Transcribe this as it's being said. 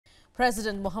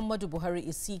President Muhammadu Buhari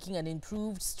is seeking an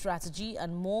improved strategy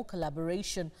and more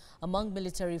collaboration among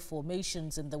military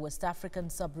formations in the West African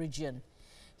sub-region.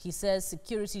 He says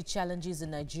security challenges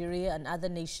in Nigeria and other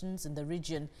nations in the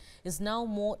region is now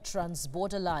more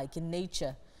trans-border-like in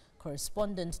nature.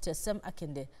 Correspondent Tesem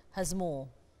Akinde has more.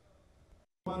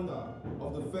 Commander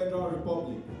of the Federal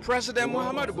Republic. President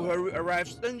Muhammadu Buhari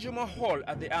arrives in Juma Hall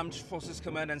at the Armed Forces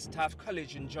Command and Staff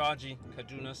College in Jaji,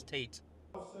 Kaduna State.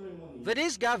 The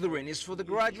day's gathering is for the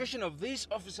graduation of these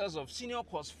officers of Senior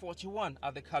Course 41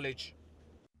 at the college.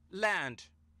 Land,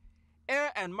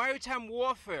 air and maritime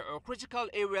warfare are critical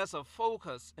areas of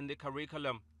focus in the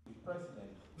curriculum.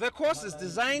 The course is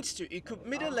designed to equip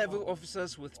middle-level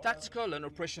officers with tactical and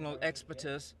operational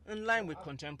expertise in line with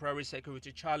contemporary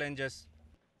security challenges.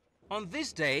 On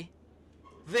this day,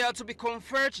 they are to be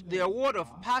conferred the award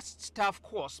of Past Staff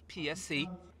Course (PSC)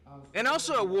 and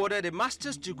also awarded a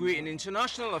master's degree in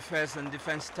International Affairs and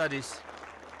Defense Studies.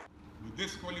 With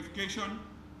this qualification,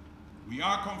 we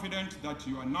are confident that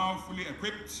you are now fully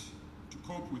equipped to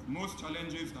cope with most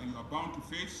challenges that you are bound to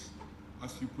face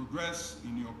as you progress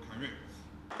in your career.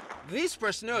 These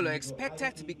personnel are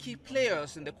expected to be key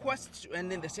players in the quest to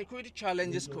ending the security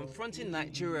challenges confronting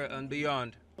Nigeria and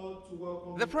beyond.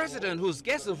 The president, who's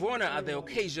guest of honor at the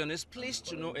occasion, is pleased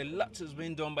to know a lot is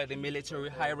being done by the military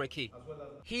hierarchy.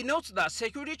 He notes that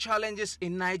security challenges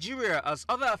in Nigeria, as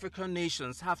other African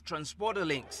nations, have trans-border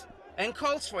links and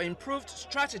calls for improved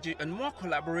strategy and more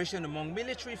collaboration among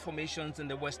military formations in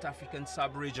the West African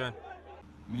sub-region.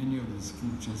 Many of the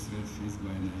scriptures faced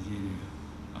by Nigeria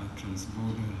are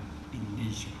trans-border in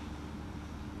nature.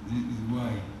 This is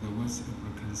why the West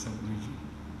African sub-region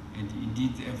and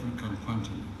indeed the African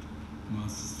continent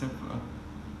must step up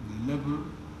the level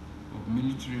of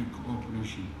military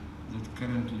cooperation that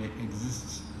currently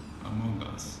exists among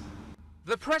us.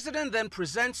 The president then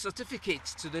presents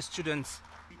certificates to the students.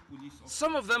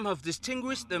 Some of them have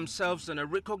distinguished themselves and are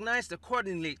recognized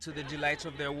accordingly to the delight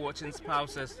of their watching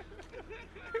spouses.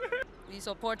 We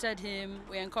supported him,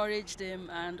 we encouraged him,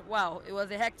 and wow, it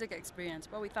was a hectic experience,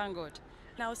 but we thank God.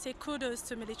 And I would say kudos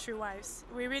to military wives.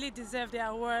 We really deserve the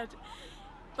award,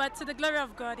 but to the glory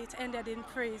of God, it ended in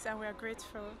praise, and we are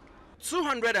grateful.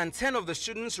 210 of the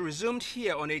students resumed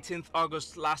here on 18th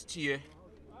August last year,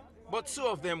 but 2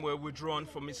 of them were withdrawn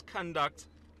for misconduct,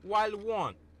 while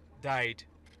 1 died.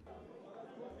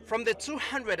 From the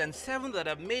 207 that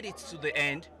have made it to the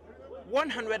end,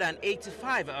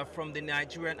 185 are from the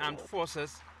Nigerian Armed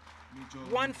Forces,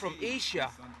 1 from Asia,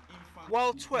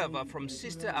 while 12 are from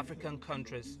sister African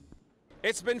countries.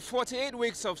 It's been 48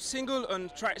 weeks of single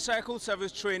and tricycle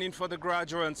service training for the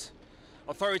graduates.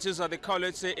 Authorities at the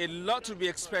college say a lot to be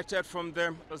expected from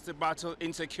them as they battle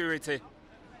insecurity.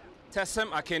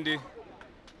 Tesem Akinde,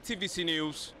 TVC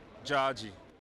News, Jaji.